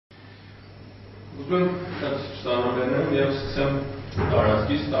Ուզում եմ ստանալու և սկսեմ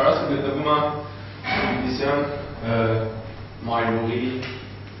տարածքից։ Տարածքը գտնվում է Իդիսյան մայրուղի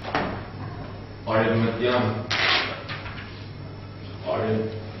արևմտյան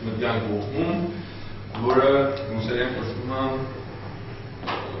կողմում, որը ռուսերեն կոչվում է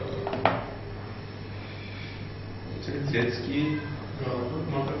Ձեցկի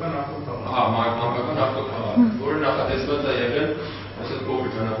մանկական ավտոքաղաք, որը նախատեսված է եղել այսպես փոքր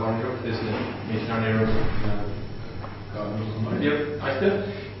ճանապարհներով տեսնել մեքենաներով եւ այստեղ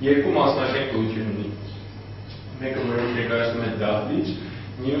երկու մասնաշենք գոյություն ունի։ Մեկը որը ներկայացնում է դահլիճ,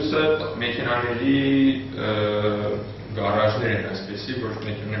 մյուսը մեքենաների գարաժներ են այսպեսի, որ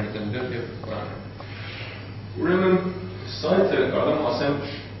մեքենաները մտեն դեռ եւ բանը։ Ուրեմն սա կարող եմ ասեմ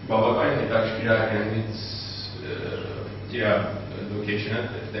բավականին հետաքրքիր է հենց location-ը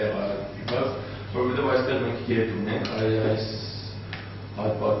տեղադրված, որովհետև այստեղ մենք ետ ունենք այս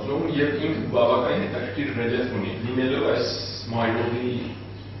հատվածում եւ ինքը բավականին հետաքրքիր ռելիեֆ ունի։ Լինելով այս մայրուղի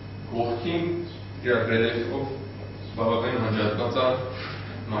կողքին իր ռելիեֆով բավականին անջատված է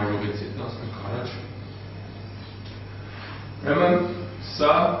մայրուղից ասենք առաջ։ Ուրեմն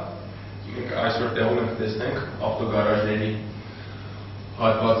սա մենք այսօր տեղում ենք տեսնենք ավտոգարաժների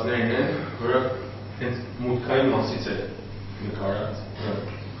հատվածներն են, որը հենց մուտքային մասից է նկարած։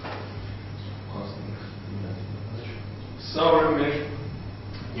 Սա որ մեր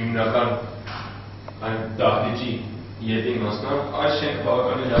հիմնական այն դահլիճի ետին մասն է, այս շենքը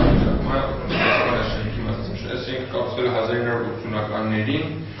բավականին լավ վիճակում է, այս շենքի մասն է։ Այս շենքը կառուցվել է 1980-ականներին,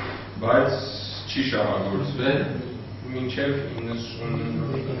 բայց չի շահագործվել մինչև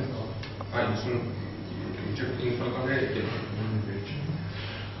 90-ականները եկել։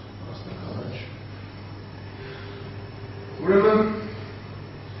 Ուրեմն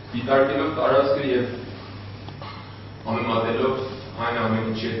դիտարկելով տարածքը եւ համեմատելով այն ամեն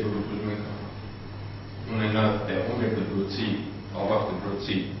ինչի հետ որ ուզում ենք ունենալ տեղում մեր դպրոցի, ավագ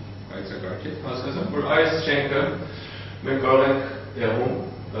դպրոցի այցակարգի հետ, հասկացանք, որ այս շենքը մենք կարող ենք տեղում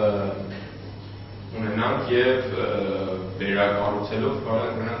ունենանք եւ վերակառուցելով կարող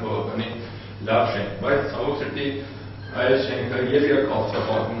ենք ունենալ բավականին լավ շենք, բայց ցավոք սրտի այս շենքը եւ իր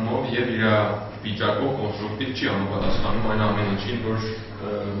կառուցապատումով եւ իր վիճակով կոնստրուկտիվ չի համապատասխանում այն ամեն ինչին, որ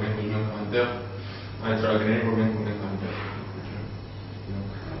մենք ուզում ենք այնտեղ այն ծրագրերին, որ մենք ունենք այնտեղ։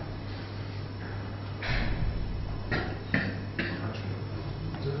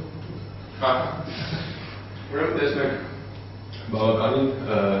 Ուրեմն տեսնենք բավականին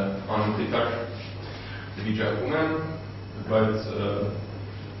անընդհատ վիճակում են, բայց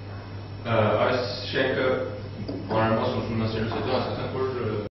այս շենքը մանրամասն ուսումնասիրելուց հետո հասկացանք, որ